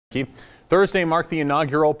Thursday marked the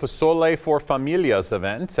inaugural Pozole for Familias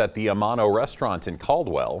event at the Amano restaurant in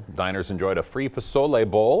Caldwell. Diners enjoyed a free pozole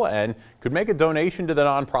bowl and could make a donation to the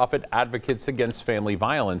nonprofit Advocates Against Family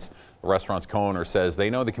Violence. The restaurant's co-owner says they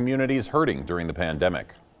know the community is hurting during the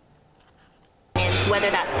pandemic. And whether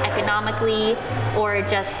that's economically or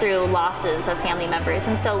just through losses of family members.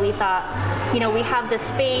 And so we thought, we have the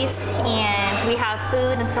space and we have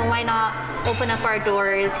food, and so why not open up our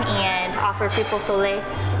doors and offer free pozole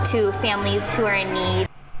to families who are in need.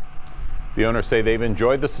 The owners say they've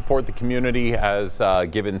enjoyed the support the community has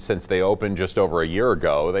given since they opened just over a year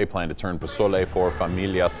ago. They plan to turn Pozole for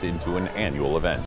Familias into an annual event.